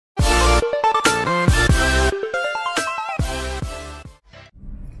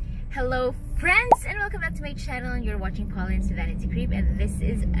Hello friends and welcome back to my channel. You're watching Pollensvanitycrib and this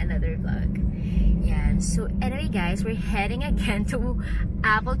is another vlog. Yan. So anyway guys, we're heading again to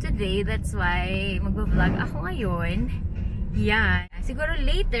Apple today. That's why mag-vlog ako ngayon. Yan. Siguro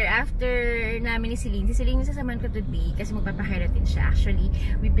later after namin ni Celine. Si Celine sasamahan ko today kasi magpapakeratin siya. Actually,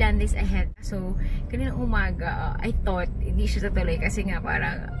 we planned this ahead. So kanina umaga, I thought hindi siya tutuloy kasi nga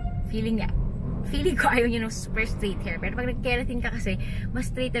parang feeling ko ayaw nyo ng super straight hair. Pero pag nag-keratin ka kasi, mas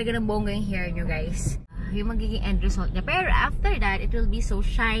straight talaga ng bongga yung hair nyo, guys. Yung magiging end result niya. Pero after that, it will be so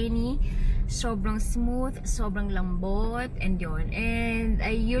shiny, sobrang smooth, sobrang lambot, and yun. And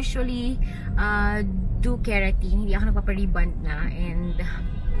I usually do keratin. Hindi ako nagpapariband na. And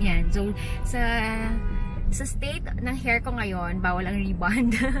yan. So, sa state ng hair ko ngayon, bawal ang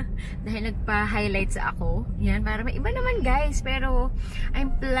rebond. Dahil nagpa-highlights ako. Yan, para may iba naman, guys. Pero,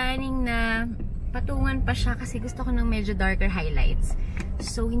 I'm planning na patungan pa siya kasi gusto ko ng medyo darker highlights.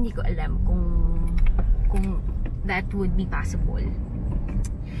 So, hindi ko alam kung that would be possible.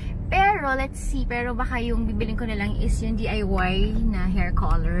 Pero, let's see. Pero baka yung bibiling ko na lang is yung DIY na hair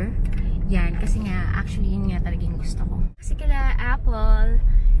color. Yan. Kasi nga, actually, yun nga talaga yung gusto ko. Kasi kala Apple,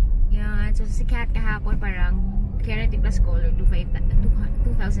 yan. So, si Kat kahapon parang keratin plus color, 2,500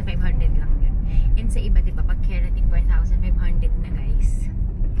 lang yun. And sa iba, diba, pag keratin 4,500 na, guys.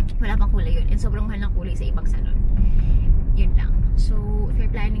 Wala pang kulay yun. And sobrang mahal ng kulay sa ibang salon. Yun lang. So, if you're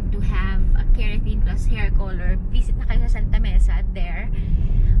planning to have a keratin plus hair color, visit na kayo sa Santa Mesa. There,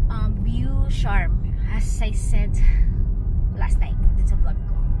 View Charm. As I said last night, dun sa vlog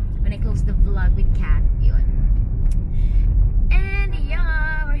ko. When I closed the vlog with Kat, yun. And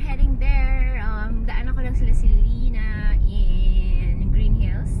yeah, we're heading there. Daanan ko lang sila si Lina in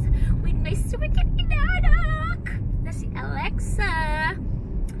greenhills with my super cute inaanak na si Alexa.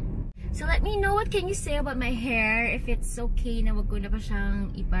 So let me know what can you say about my hair, if it's okay na wag ko na ba siyang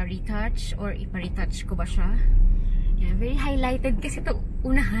ipa-retouch or ipa-retouch ko ba siya. Yeah, very highlighted kasi ito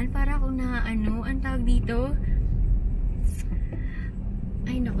unahan para ako na ano, ang tawag dito.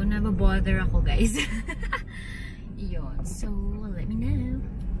 Ay naku, nababother ako guys. Yun, so let me know.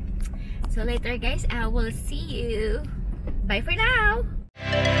 So later guys, I will see you. Bye for now!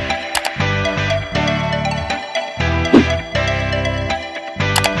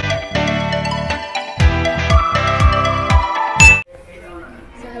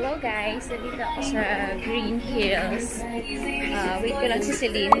 So dito ako sa greenhills. Wait ko lang si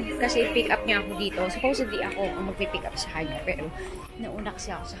Celine kasi pick up niya ako dito. Supposedly ako ang magpipick up sa kanya pero nauna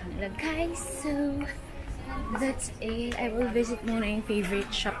kasi ako sa kanila guys. So that's it. I will visit muna yung favorite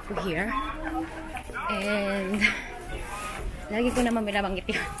shop ko here. And lagi ko naman binabanggit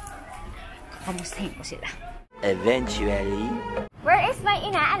yun. Kamustahin ko sila. Eventually. Where is my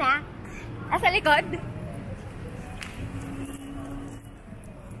inaanak? Sa likod?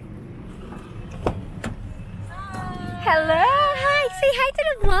 Hello! Hi! Say hi to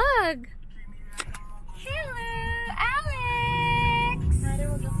the vlog! Hello! Alex!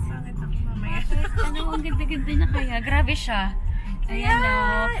 Ano, ang ganda-ganda niya kaya. Grabe siya. Ayan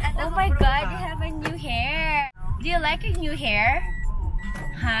o. Oh my God, you have a new hair. Do you like your new hair?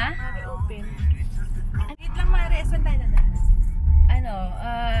 Ha? Mare open. Wait lang Mare, saan tayo na? Ano?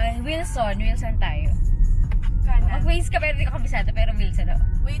 Wilson tayo. Kanan. Mag-waze ka pero di ko kabisado pero Wilson o.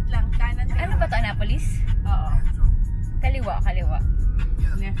 Wait lang, kanan tayo. Ano ba ito? Annapolis? Oo. Kaliwa.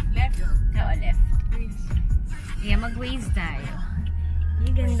 Left. Oo, left. Yeah, mag-waze tayo.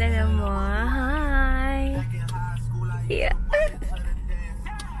 Yung ganda na mo. Hi! Yeah.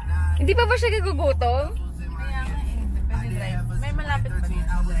 Hindi pa ba siya gagugutom? Kaya nga eh. Pwede drive. May malapit pa dito.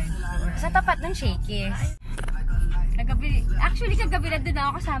 Sa tapat ng Shakey's. Actually, kagabi na doon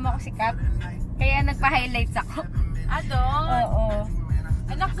ako kasama ko si Kat. Kaya nagpa-highlights ako. Doon? Oo.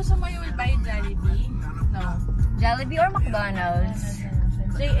 Anak, gusto mo yung buy Jollibee? No. Jollibee or McDonald's?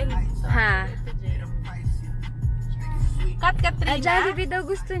 JL. Ha? Katrina? Jollibee daw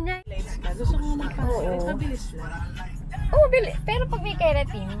gusto niya. Gusto mo magpa-highlights? Oo. Mabilis lang. Oo, pero pag may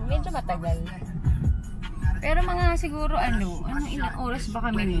keratin, medyo matagal. Pero mga siguro ilang oras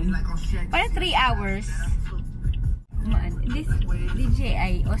ba kami nun? Parang 3 hours. This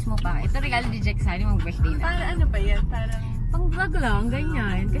DJI Osmo pa. Ito regalo ni Jack Sally, mag-birthday na. Para ano ba yan? Parang pang vlog lang,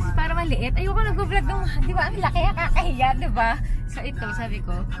 ganyan. Kasi para maliit. Ayoko nag-vlog ng, di ba, ang laki, kakahiya, di ba? So ito, sabi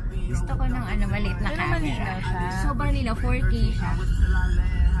ko, gusto ko ng maliit na camera. Malinaw siya. Sobrang linaw, 4K siya.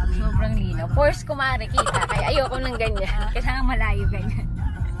 Sobrang linaw. Force kumare kita, kaya ayoko ng ganyan. Kailangan malayo ganyan.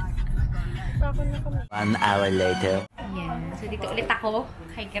 1 hour later. Yan. So dito ulit ako.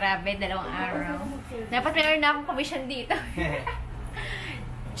 Ay grabe, 2 araw. Dapat meron na akong commission dito.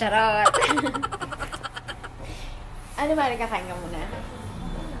 Charot. Ano ba, nagkakain ka muna?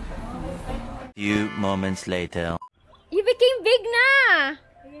 Few moments later. You became big na!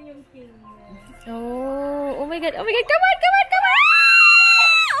 Oh my god, oh my god, come on, come on, come on!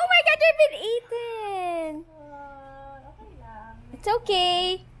 Ah! Oh my god, you've been eaten! It's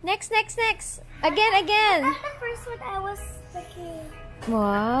okay. Next, next, next. Again, again. Not the first one, I was the king.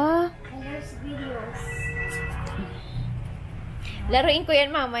 Wow. And there's videos. Laruin ko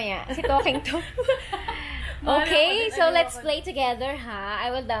yan mamaya. Si talking to. Okay, so let's play together, ha? I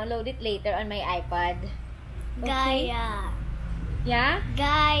will download it later on my iPad. Okay? Gaya. Yeah?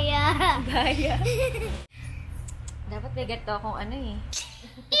 Gaya. Gaya. Dapat may gato akong ano eh.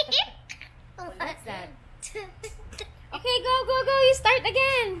 What's that? Okay, go, go, go! You start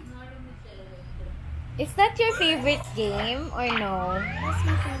again! Is that your favorite game or no? That's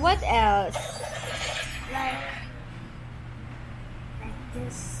my favorite. What else? Like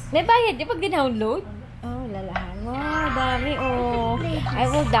this. May bayad di pag din-download? Oh, lalahan. Wow, dami oh. I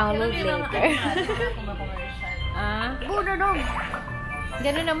will download later. Ah? Buno dong.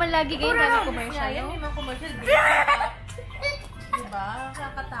 Ganun naman lagi kayo dami commercial. Yan yung mga commercial. Diba?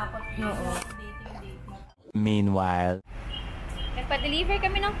 Kakatakot. Oo. Dating. Meanwhile. Nagpa-deliver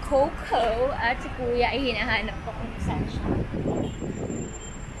kami ng cocoa at si Kuya ay hinahanap ko kung saan siya.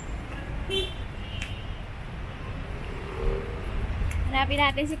 Hanapin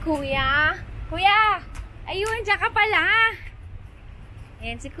natin si Kuya. Kuya! Ayun, dyan ka pala!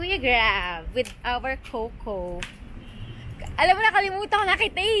 Ayan si Kuya Grab with our cocoa. Alam mo, nakalimutan ko na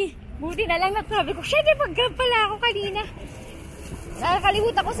kita eh. Buti na lang sabi ko, shit, pag-grab pala ako kanina.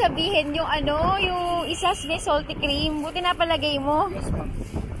 Nakalimutan ko sabihin yung ano, yung isa may salty cream. Buti na palagay mo.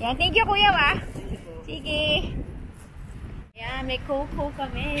 Yan, thank you Kuya wa. Sige. Yan, may cocoa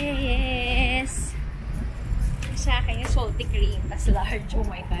kami. Yes. Sa akin yung salty cream. Tas large. Oh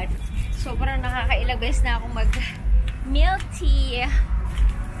my God. Sobrang nakakailang beses na akong mag-milk tea.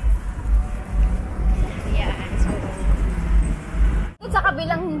 Yan. So, sa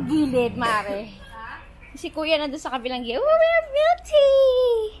kabilang gilid, Mare. Si Kuya nandun sa kabilang gilid. Oh, we have milk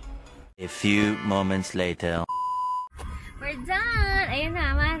tea! A few moments later. We're done! Ayun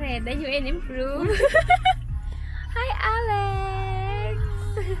na, Mare. Then you will improve. Hi, Alex!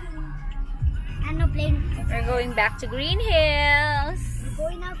 Ano playing? We're going back to Greenhills.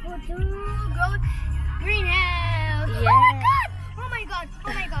 Going now go to greenhouse. Yeah. Oh my god! Oh my god!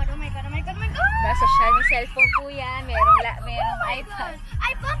 Oh my god! Oh my god! Oh my god! Oh my god! Basta siya may cellphone po yan. Merong iPad.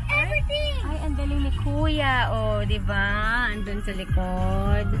 I bought everything! Ay, ang galing ni Kuya. Oh, di ba? Andun sa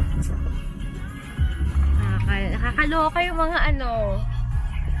likod. Nakakaloka yung mga ano.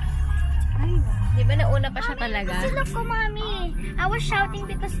 Ay, di ba nauna pa siya talaga? Kasi look ko, Mommy. I was shouting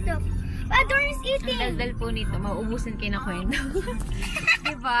because look. Adore is eating. Ang daldal po nito. Mauubusan kayo na kwento.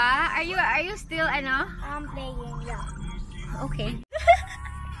 Di ba? Are you still ano? I'm playing, yeah. Okay.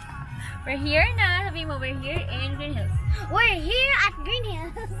 We're here na. Sabi mo, we're here in Greenhills. We're here at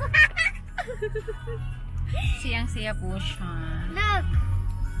Greenhills. Siyang-siya po siya. Look,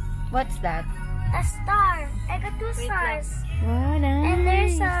 What's that? a star. I got 2 stars. Wow, nice. And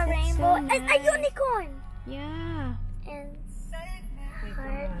there's a That's rainbow so and a nice. unicorn. Yeah. And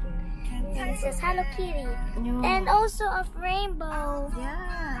heart. And it says Hello Kitty. No. And also a rainbow.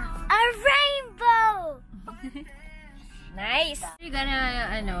 Yeah. A rainbow! Nice. You're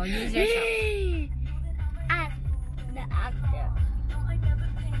gonna, use your shop. At the actor.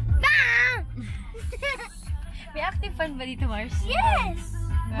 Bang! May active fun ba dito, Mars? Yes!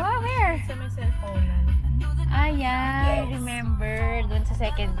 Wow, where? Sa may cellphone. Ah, yeah. I remember. Doon sa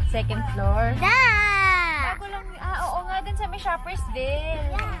second floor. Da! Bago lang. Oo nga. Doon sa may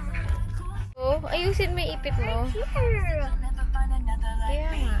Shoppersville. Yeah. Oh, ayusin mo yung ipit mo. Here. Kaya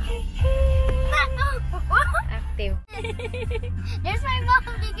nga. Active. There's my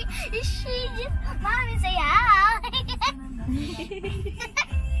mom. Is she just... Mommy, say hi.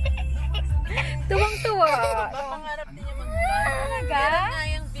 Tuwang-tuwa. Pangarap din niya mag-vlog. Talaga? Meron nga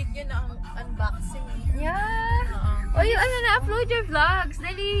yung video na unboxing. Yeah. O yung na-upload your vlogs.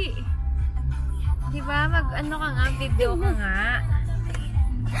 Dali. Diba? Mag-ano ka nga, video ka nga.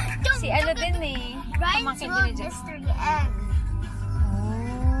 Si ano din eh. Ryan's Pamangkin World din ni Jack. Mystery Egg.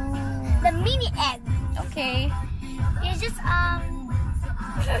 Oh. The mini egg. Okay. It's just,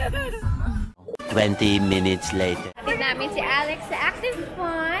 20 minutes later. Atid namin si Alex sa Active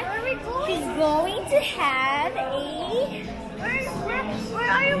Fun. Where are we going? She's going to have a... Where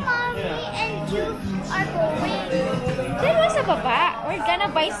are you, Mommy and you are going? Diyan lang sa baba. We're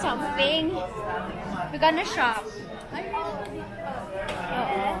gonna buy something. We're gonna shop.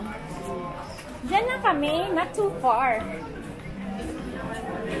 Oo. Diyan lang kami. Not too far.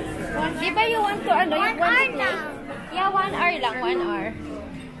 Di ba you want to, One you want hour to play? lang. Yeah, 1 hour lang. 1 hour.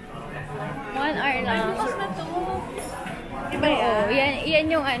 1 hour lang. Bukas na to. Diba yan?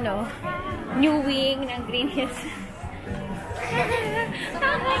 Yan yung ano, new wing ng greenhills.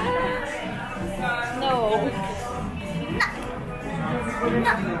 No.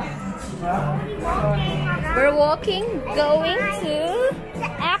 We're walking, going to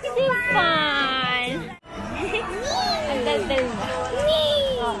active fun. Ang dal-dal mo.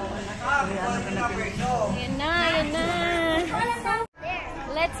 Yan na, yan na.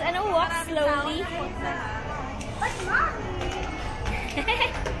 Let's walk slowly.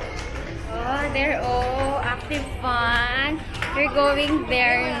 Oh, they're all active fun. We're going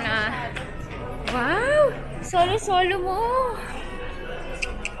there na. Wow! Solo-solo mo.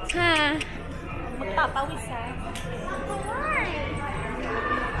 Ha? Magpapawis ha.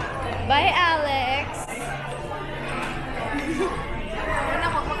 Bye, Alex. Ano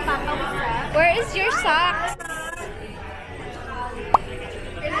ako, magpapawis ha. Where is your socks?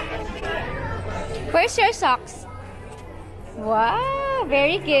 Where's your socks? Wow,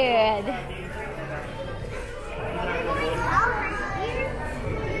 very good.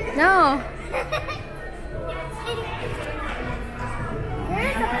 No.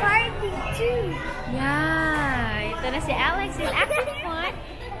 There's a party too. Yeah, ito na si Alex is active fun.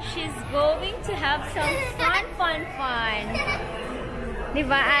 She's going to have some fun.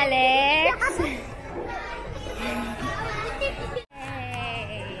 Diba, Alex?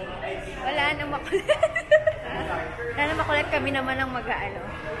 Hey. Wala na makulit. Wala na makulit, kami naman ang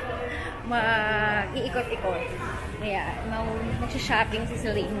mag-iikot-ikot. Yeah, mag-shopping si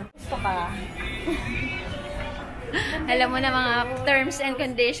Celine. Gusto ka? Alam mo na mga terms and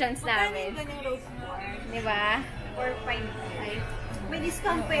conditions namin. Diba? 4.5. May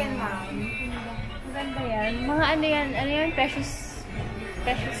discount pa yan, ma'am. Maganda yan. Mga ano yan, precious,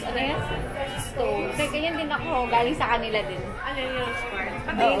 ano yan? Stones. Kaya ganyan din ako, galing sa kanila din. Ano yung square?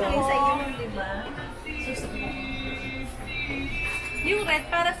 Pagayin ko sa inyo, diba? Yung red,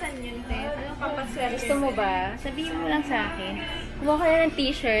 para saan yun, te? Anong papaswerte? Gusto mo ba? Sabihin mo lang sa akin. Kumuha ka na ng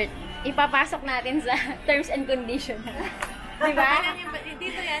t-shirt. Ipapasok natin sa terms and conditions. Diba?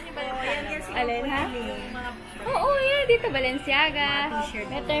 Dito yan, yung Balenciaga. Alin, ha? Oo, yan. Dito, Balenciaga.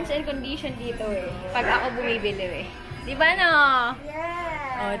 May terms and conditions dito eh. Pag ako bumibili eh. Diba, no?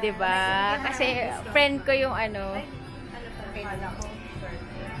 Yeah. Oh, diba? Kasi friend ko yung ano.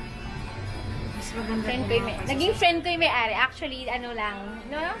 Naging friend ko yung may-ari. Actually, ano lang.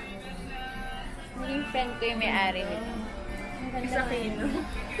 No? Naging friend ko yung may-ari nito. Sa Canon.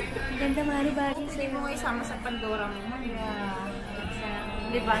 Ang ganda, Mari Bagong. Hindi mo nga isama sa Pandora mo. Yeah.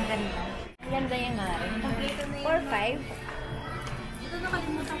 Di ba? Ang ganda. Ang ganda yung Mari. 4-5. Ito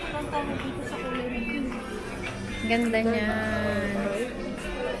nakalimutan ko lang tayo dito sa kulay na yun. Ganda niya.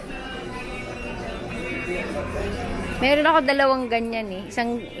 Meron ako 2 ganyan eh.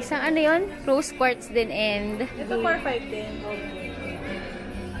 Isang ano yun? Rose quartz din and... Ito 4.5 din.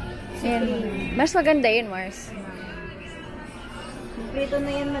 Ayan. Mas maganda yun, Mars. Dito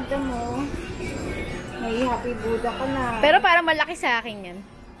na yan, madam mo. May happy Buddha ka na. Pero parang malaki sa akin yan.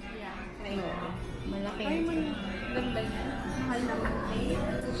 Malaki. Ay, ganda niya. Mahal naman.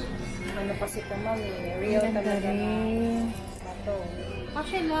 Ano pa si Kamal eh. Real talaga na. Bato.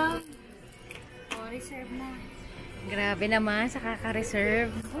 Kasi lang. Oh, reserve na. Grabe naman sa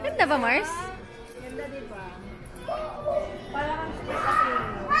kaka-reserve. Ang ganda ba, Mars? Ganda, diba? Para kang sa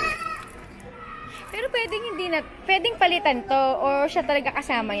Pero pwedeng palitan to or siya talaga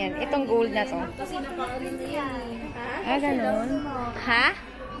kasama yan. Itong gold na to. kasi napakalim na yan. Ah, ganun. Ha?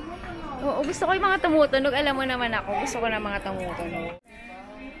 Oo, gusto ko yung mga tumutunog. Alam mo naman ako, gusto ko na mga tumutunog.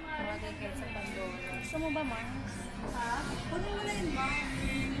 Gusto mo ba, Mars? Ha? Puno mo na yun ba?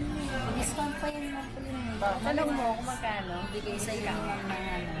 Discount pa yun na ba? Tanong mo kung magkano? Bigay sa iyo ng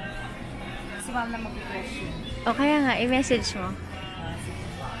ano. Si ma'am na mag-crush yun. O kaya nga, i-message mo.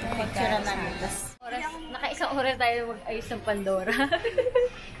 Picture namin. Naka-1 oras tayo mag-ayos ng Pandora.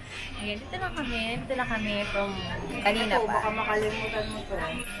 Ayan, dito na kami from kanina Ito, pa. baka makalimutan mo to.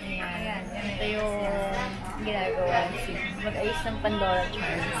 Ayan, ito yung ginagawa. Mag-ayos ng Pandora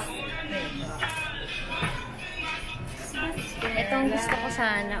charms. Itong gusto ko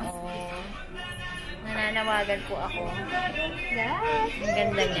sana, nananawagan po ako. Ang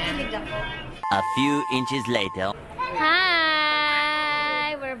ganda niya. A few inches later.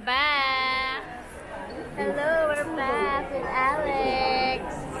 Hi! We're back! Hello, we're back with Alex.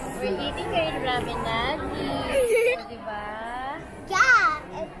 We're eating here in Ramen Nuggies. Diba? Yeah,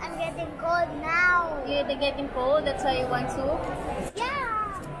 I'm getting cold now. You're getting cold, that's why you want soup?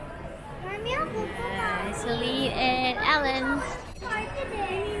 Yeah. Mommy, I'll go Celine and Ellen.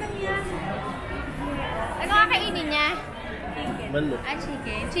 today. Ano kakainin niya? Chicken. Manok.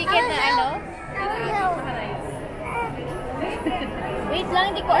 Chicken. Chicken na ano? Wait lang,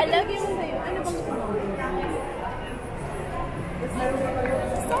 hindi ko alam yung... Ano bang gusto mo?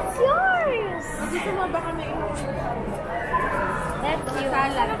 That's yours! Gusto mo baka may That's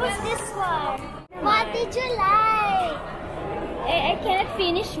yours. What was this one? What did you like? I cannot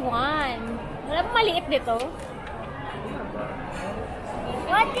finish one. Wala pa maliit dito.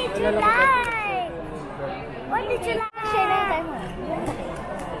 What did you like? What did you like? Share na tayo mo.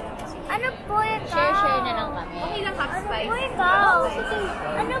 Ano po ito? Share na lang kami. Okay lang half Ano spice. po ito?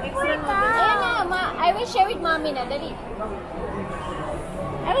 Ano po ito? Ayan na, I will share with mommy na. Dali.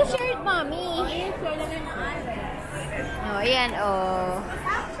 I will share with mommy. Share lang yun ang Oh, ayan, oh.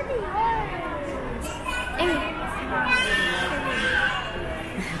 Actually, yours.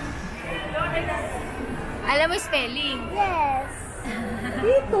 Alam mo spelling? Yes.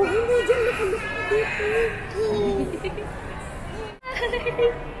 Dito, hindi dyan nakaluk dito.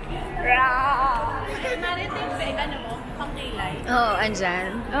 Narito yung ano mo, pangkilay. Oh,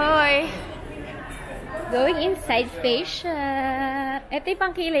 andyan. Oy. Going inside face shop. Ito yung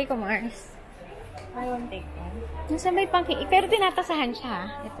pangkilay ko, Mars. I won't take one. Nasaan ba yung pangkilay? Pero tinatasahan siya.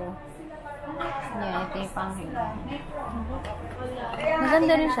 Ito. Yan, ito yung pangkilay.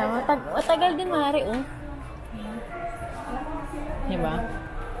 Maganda rin siya. Matagal din, Mari, oh. Diba?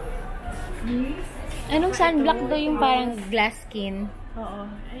 Anong sunblock daw yung parang glass skin? Oo.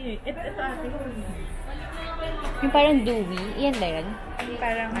 Ayun. Ito ate. Yung parang dewy. Iyan ba yun?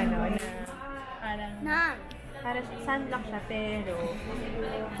 Parang ano na. Parang. Nan. Parang sunblock siya pero.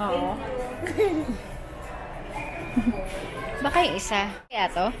 Oo. Baka yung isa. Kaya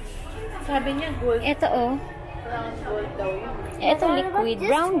to? Sabi niya gold. Ito, oh. Brown gold daw yun. Ito liquid.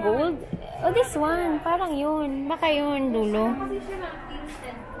 Brown gold. Oh, this one. Parang yun. Baka yun, dulo.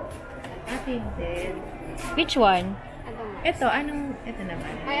 Tinted. Which one? Ito, anong, ito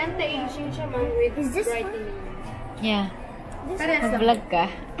naman. Ay, anti-aging siya, ma'am, with brightening. Yeah. Parehas lang. Mag-vlog ka.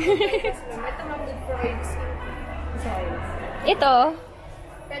 Ito, ma'am, good for oil skin. Sorry. Ito.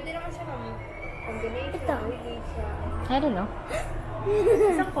 Pwede naman siya, ma'am. Combination. Ito. I don't know.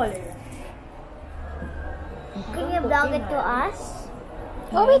 Isang color. Can you vlog it to us?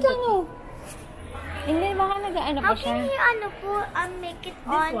 Oh, wait lang, oh. Hindi, baka nag-ano pa How siya. can you, ano po, make it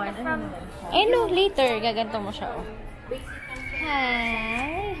on One, from... Eh, no, later. Gaganto mo siya, oh.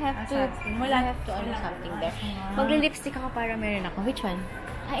 Hi. Have to, Wala. have to, ano, something there. Magli-lipstick ako para meron ako. Which one?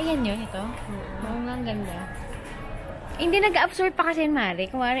 Ah, ayan yun, ito. Oo nga, ang ganda. Hindi nag-absorb pa kasi yun, Mari.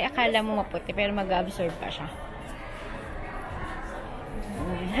 Kung Mari, akala mo maputi, pero mag-absorb pa siya.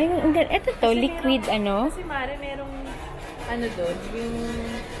 Ay, ang ganda. Ito to, liquid, ano? Kasi Mare, merong, ano doon, yung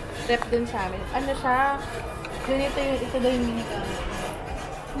rep doon sa amin. Ano siya? Doon ito daw yung ginagamit.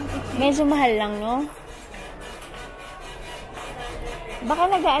 Medyo mahal lang, no?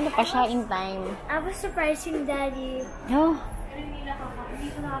 Baka nag-ano pa siya in time. I was surprising Daddy. Oh. Hindi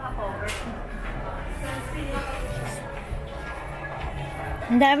ko nakaka-cover.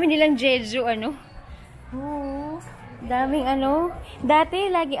 Ang dami nilang Jeju, ano? Oo. Daming ano. Dati,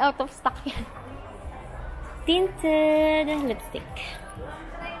 lagi out of stock yan. Tinted lipstick.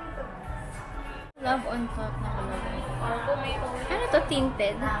 Love on top na kalagay. Ano to,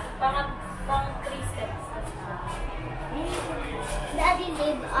 tinted? Pang 3 steps. Daddy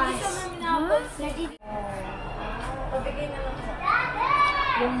leave us. Daddy. Pabigay na lang siya.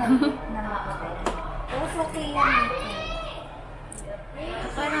 Yung na makapal. Tapos okay yan.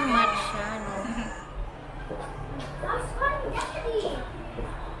 Parang match siya, no? That's fine, Daddy.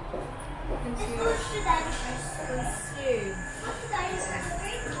 This goes to Daddy first.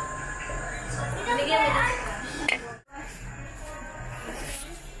 Bigyan mo din.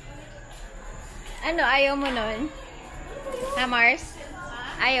 Ano, ayaw mo nun? Ha, Mars?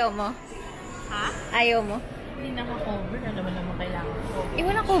 Ayaw mo? Ha? Ayaw mo? Hindi naka-cover. Ano naman kailangan ko?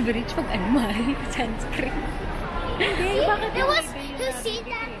 Iwan ang coverage pag ano, Mari. Sunscreen. See, it was, you see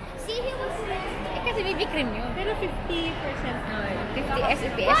that? See, he was Eh, kasi BB cream yun. Pero 50% na. 50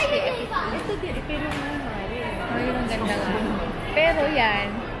 SPF. Ito din. Pero nga, Mari. Ay, ang ganda nga. Pero yan.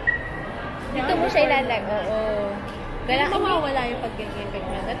 Dito mo siya ilalagay. Oo. Kailangan mawawala yung pag-effect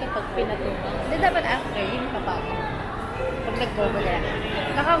na. Ito pag pinatumbang. Hindi dapat after. Yun kapapag. Pag nag-cover ka.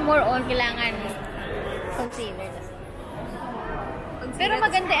 Baka more on kailangan concealer. Pero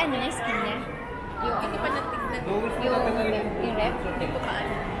maganda ano na skin niya. Yung hindi pa natignan. Yung rep. Hindi ko pa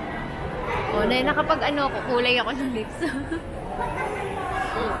ano. O, nakapag ano ako, kulay ako ng lips.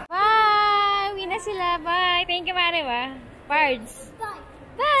 Bye! Uwi na sila. Bye! Thank you, Mare, ba? Pards.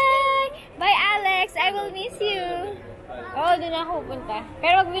 Bye! Bye, Alex! I will miss you. Oo, doon ako pupunta.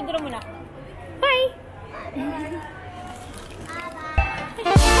 Pero mag-withdraw muna ako. Bye!